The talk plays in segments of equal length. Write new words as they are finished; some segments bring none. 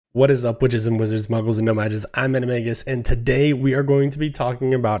What is up, witches and wizards, muggles and no-mages? I'm Animagus, and today we are going to be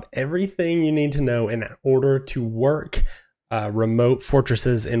talking about everything you need to know in order to work remote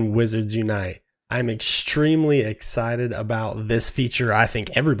fortresses in Wizards Unite. I'm extremely excited about this feature. I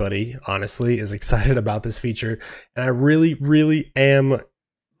think everybody, honestly, is excited about this feature, and I really am.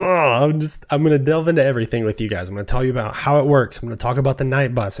 I'm going to delve into everything with you guys. I'm going to tell you about how it works. I'm going to talk about the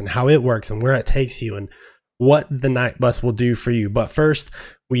night bus and how it works and where it takes you and what the night bus will do for you. But first,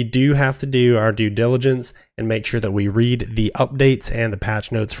 we do have to do our due diligence and make sure that we read the updates and the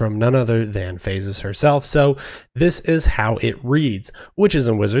patch notes from none other than Phases herself. So this is how it reads. Witches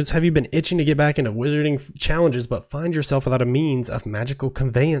and wizards, have you been itching to get back into wizarding challenges but find yourself without a means of magical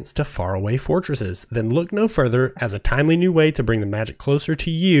conveyance to faraway fortresses? Then look no further, as a timely new way to bring the magic closer to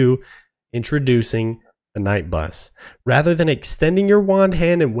you, introducing the night bus. Rather than extending your wand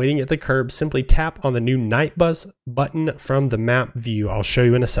hand and waiting at the curb, simply tap on the new night bus button from the map view. I'll show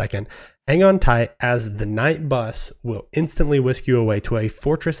you in a second. Hang on tight, as the night bus will instantly whisk you away to a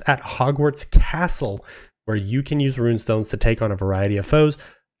fortress at Hogwarts Castle, where you can use runestones to take on a variety of foes,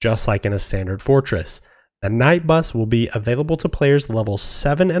 just like in a standard fortress. The night bus will be available to players level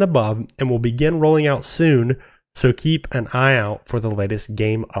 7 and above and will begin rolling out soon, so keep an eye out for the latest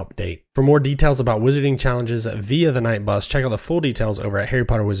game update. For more details about wizarding challenges via the night bus, check out the full details over at Harry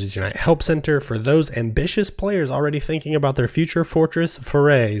Potter Wizards Unite Help Center. For those ambitious players already thinking about their future fortress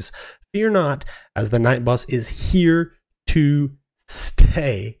forays, fear not, as the night bus is here to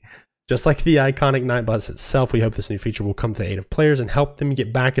stay. Just like the iconic night bus itself, we hope this new feature will come to the aid of players and help them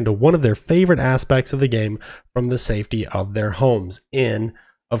get back into one of their favorite aspects of the game from the safety of their homes, in,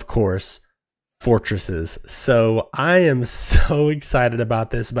 of course, fortresses. So I am so excited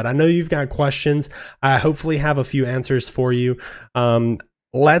about this, but I know you've got questions. I hopefully have a few answers for you.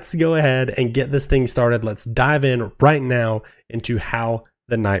 Let's go ahead and get this thing started. Let's dive in right now into how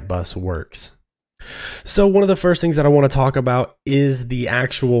the night bus works. So one of the first things that I want to talk about is the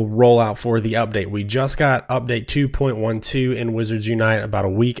actual rollout for the update. We just got update 2.12 in Wizards Unite about a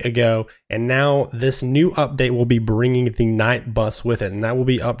week ago, and now this new update will be bringing the night bus with it, and that will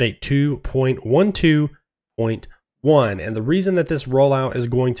be update 2.12.1. And the reason that this rollout is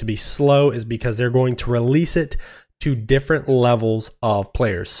going to be slow is because they're going to release it to different levels of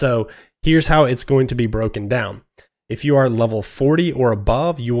players. So here's how it's going to be broken down. If you are level 40 or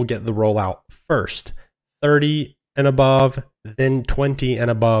above, you will get the rollout first. 30 and above, then 20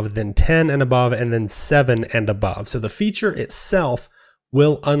 and above, then 10 and above, and then 7 and above. So the feature itself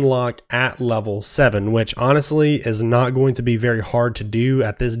will unlock at level 7, which honestly is not going to be very hard to do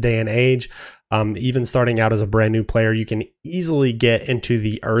at this day and age. Even starting out as a brand new player, you can easily get into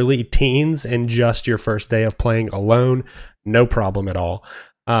the early teens in just your first day of playing alone. No problem at all,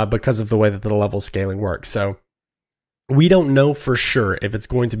 because of the way that the level scaling works. So we don't know for sure if it's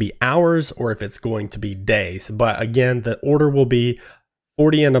going to be hours or if it's going to be days. But again, the order will be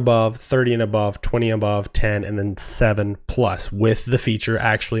 40 and above, 30 and above, 20 and above, 10, and then 7 plus, with the feature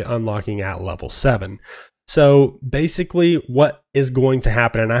actually unlocking at level 7. So basically what is going to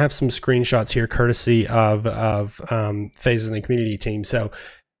happen, and I have some screenshots here courtesy of Phases in the community team. So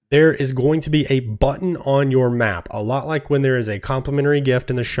there is going to be a button on your map, a lot like when there is a complimentary gift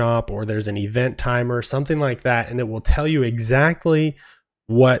in the shop or there's an event timer, something like that, and it will tell you exactly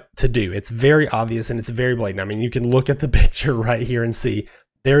what to do. It's very obvious and it's very blatant. I mean, you can look at the picture right here and see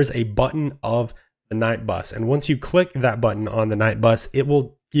there's a button of the night bus. And once you click that button on the night bus, it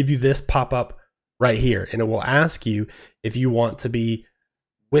will give you this pop-up right here, and it will ask you if you want to be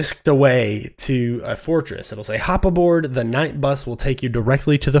whisked away to a fortress. It'll say, hop aboard, the night bus will take you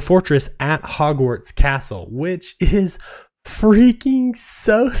directly to the fortress at Hogwarts Castle, which is freaking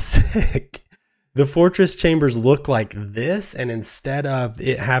so sick. The fortress chambers look like this, and instead of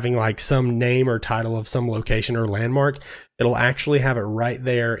it having like some name or title of some location or landmark, it'll actually have it right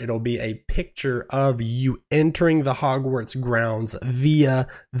there. It'll be a picture of you entering the Hogwarts grounds via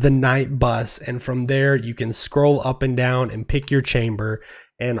the night bus, and from there you can scroll up and down and pick your chamber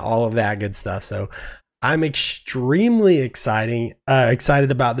and all of that good stuff. So I'm extremely excited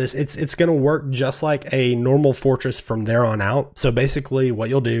about this. It's going to work just like a normal fortress from there on out. So basically what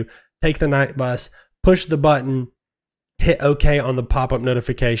you'll do, take the night bus, push the button, hit OK on the pop-up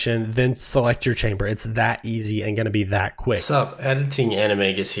notification, then select your chamber. It's that easy and going to be that quick. What's up? Editing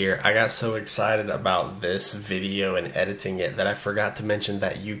Animagus here. I got so excited about this video and editing it that I forgot to mention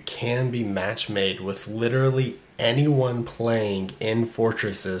that you can be match made with literally anyone playing in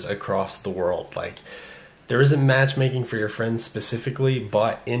fortresses across the world. Like, there isn't matchmaking for your friends specifically,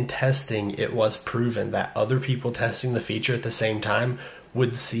 but in testing, it was proven that other people testing the feature at the same time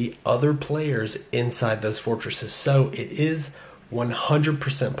would see other players inside those fortresses. So it is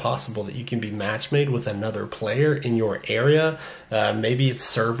 100% possible that you can be match made with another player in your area. Maybe it's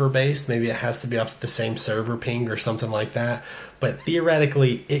server based, maybe it has to be off the same server ping or something like that. But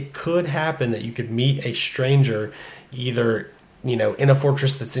theoretically, it could happen that you could meet a stranger either, you know, in a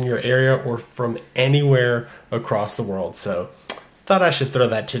fortress that's in your area or from anywhere across the world. So thought I should throw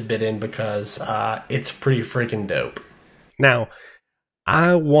that tidbit in because it's pretty freaking dope. Now,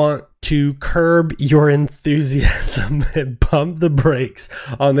 I want to curb your enthusiasm and pump the brakes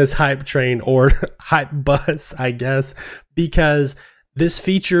on this hype train, or hype bus, I guess, because this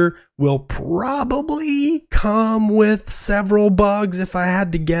feature will probably come with several bugs if I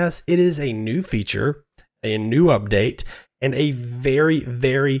had to guess. It is a new feature, a new update, and a very,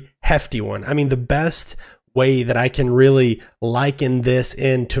 very hefty one. I mean, the best way that I can really liken this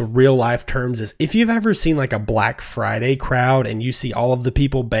into real life terms is if you've ever seen like a Black Friday crowd and you see all of the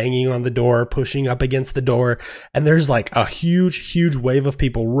people banging on the door, pushing up against the door, and there's like a huge wave of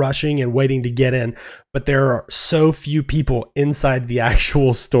people rushing and waiting to get in, but there are so few people inside the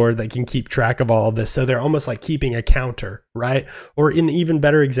actual store that can keep track of all of this. So they're almost like keeping a counter, right? Or an even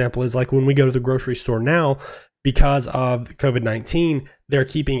better example is like when we go to the grocery store now, because of COVID-19, they're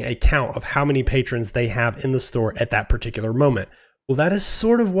keeping a count of how many patrons they have in the store at that particular moment. Well, that is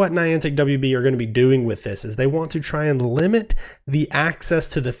sort of what Niantic WB are going to be doing with this, is they want to try and limit the access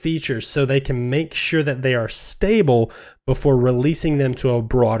to the features so they can make sure that they are stable before releasing them to a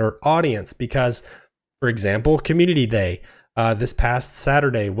broader audience. Because, for example, Community Day, this past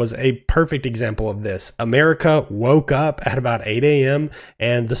Saturday was a perfect example of this. America woke up at about 8 a.m.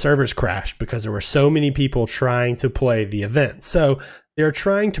 and the servers crashed because there were so many people trying to play the event. So they're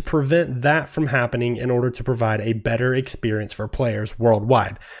trying to prevent that from happening in order to provide a better experience for players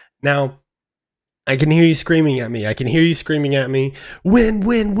worldwide. Now, I can hear you screaming at me. I can hear you screaming at me.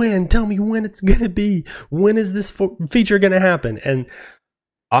 When? Tell me when it's going to be. When is this feature going to happen? And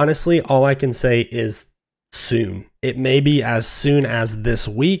honestly, all I can say is soon. It may be as soon as this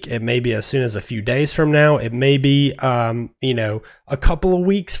week. It may be as soon as a few days from now. It may be, you know, a couple of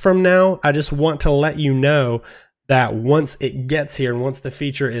weeks from now. I just want to let you know that once it gets here and once the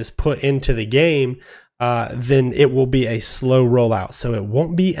feature is put into the game, then it will be a slow rollout. So it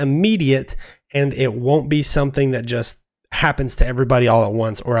won't be immediate and it won't be something that just happens to everybody all at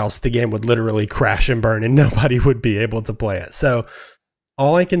once, or else the game would literally crash and burn and nobody would be able to play it. So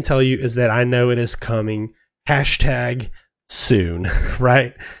all I can tell you is that I know it is coming. Hashtag soon,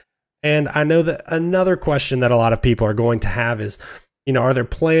 right? And I know that another question that a lot of people are going to have is, you know, are there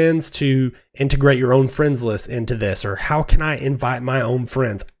plans to integrate your own friends list into this? Or how can I invite my own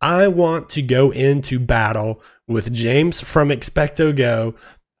friends? I want to go into battle with James from Expecto Go.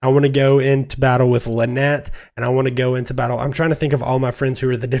 I want to go into battle with Lynette, and I want to go into battle. I'm trying to think of all my friends who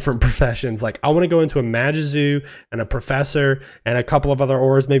are the different professions. Like I want to go into a Magazoo and a professor and a couple of other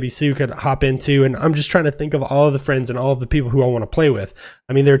ors maybe Sue could hop into. And I'm just trying to think of all of the friends and all of the people who I want to play with.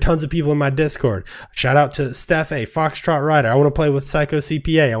 I mean, there are tons of people in my Discord. Shout out to Steph A, Foxtrot Rider. I want to play with Psycho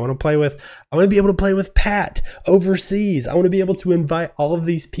CPA. I want to be able to play with Pat overseas. I want to be able to invite all of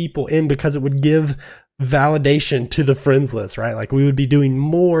these people in because it would give validation to the friends list, right? Like we would be doing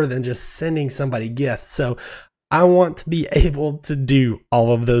more than just sending somebody gifts. So I want to be able to do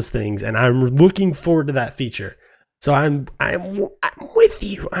all of those things, and I'm looking forward to that feature. So I'm with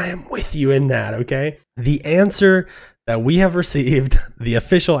you. I am with you in that, okay? The answer that we have received, the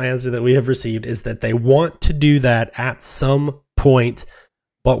official answer that we have received, is that they want to do that at some point,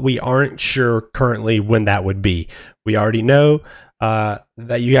 but we aren't sure currently when that would be. We already know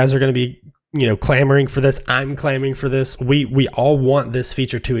that you guys are going to be, you know, clamoring for this. I'm clamoring for this. We all want this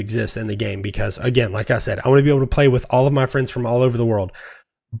feature to exist in the game because, again, like I said, I want to be able to play with all of my friends from all over the world.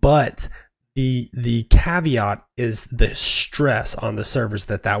 But the caveat is the stress on the servers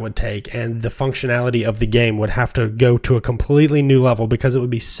that would take, and the functionality of the game would have to go to a completely new level because it would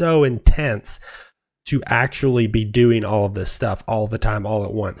be so intense to actually be doing all of this stuff all the time, all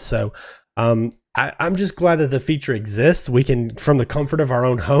at once. So I'm just glad that the feature exists. We can, from the comfort of our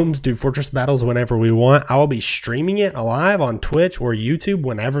own homes, do fortress battles whenever we want. I will be streaming it live on Twitch or YouTube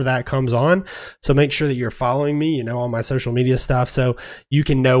whenever that comes on. So make sure that you're following me, you know, all my social media stuff, so you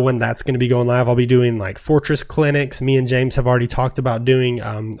can know when that's going to be going live. I'll be doing like fortress clinics. Me and James have already talked about doing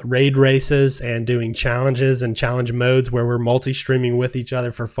raid races and doing challenges and challenge modes where we're multi-streaming with each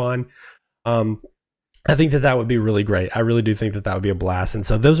other for fun. I think that would be really great. I really do think that would be a blast. And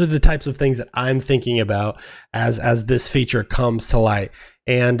so those are the types of things that I'm thinking about as this feature comes to light.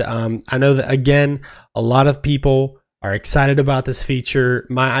 And I know that, again, a lot of people are excited about this feature.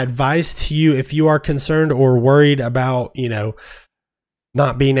 My advice to you, if you are concerned or worried about, you know,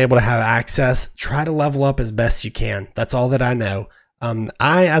 not being able to have access, try to level up as best you can. That's all that I know.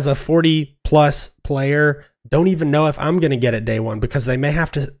 I, as a 40 plus player, don't even know if I'm going to get it day one, because they may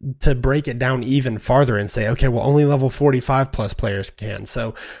have to break it down even farther and say, okay, well, only level 45 plus players can.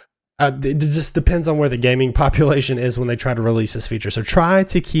 So it just depends on where the gaming population is when they try to release this feature. So try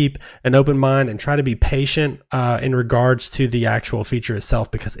to keep an open mind and try to be patient in regards to the actual feature itself,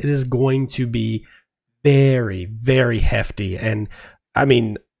 because it is going to be very, very hefty. And I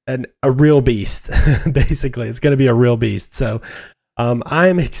mean, a real beast. Basically, it's going to be a real beast. So I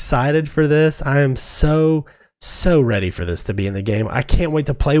am excited for this. I am so ready for this to be in the game. I can't wait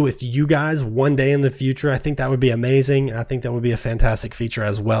to play with you guys one day in the future. I think that would be amazing. I think that would be a fantastic feature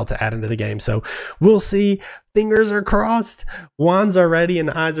as well to add into the game. So we'll see. Fingers are crossed, wands are ready,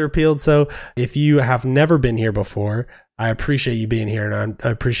 and eyes are peeled. So if you have never been here before, I appreciate you being here, and I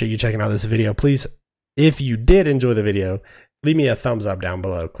appreciate you checking out this video. Please, if you did enjoy the video, leave me a thumbs up down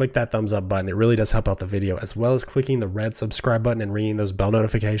below. Click that thumbs up button. It really does help out the video, as well as clicking the red subscribe button and ringing those bell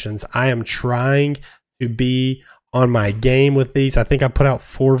notifications. I am trying to be on my game with these. I think I put out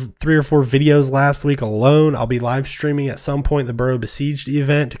 3 or 4 videos last week alone. I'll be live streaming at some point the Borough Besieged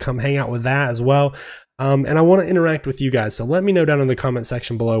event to come hang out with that as well. And I want to interact with you guys. So let me know down in the comment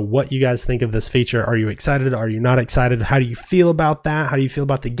section below what you guys think of this feature. Are you excited? Are you not excited? How do you feel about that? How do you feel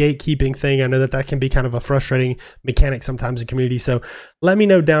about the gatekeeping thing? I know that can be kind of a frustrating mechanic sometimes in community. So let me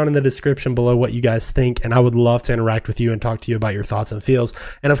know down in the description below what you guys think. And I would love to interact with you and talk to you about your thoughts and feels.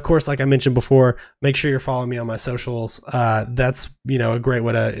 And of course, like I mentioned before, make sure you're following me on my socials. That's, you know, a great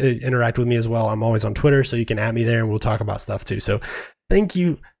way to interact with me as well. I'm always on Twitter, so you can add me there and we'll talk about stuff too. So thank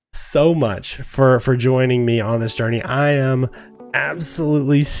you so much for joining me on this journey. I am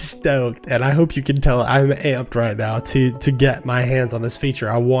absolutely stoked, and I hope you can tell I'm amped right now to get my hands on this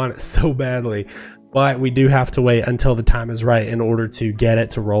feature. I want it so badly, but we do have to wait until the time is right in order to get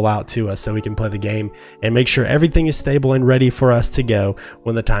it to roll out to us so we can play the game and make sure everything is stable and ready for us to go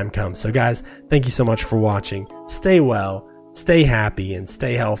when the time comes. So guys, thank you so much for watching. Stay well, stay happy, and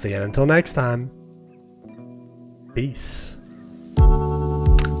stay healthy, and until next time, peace.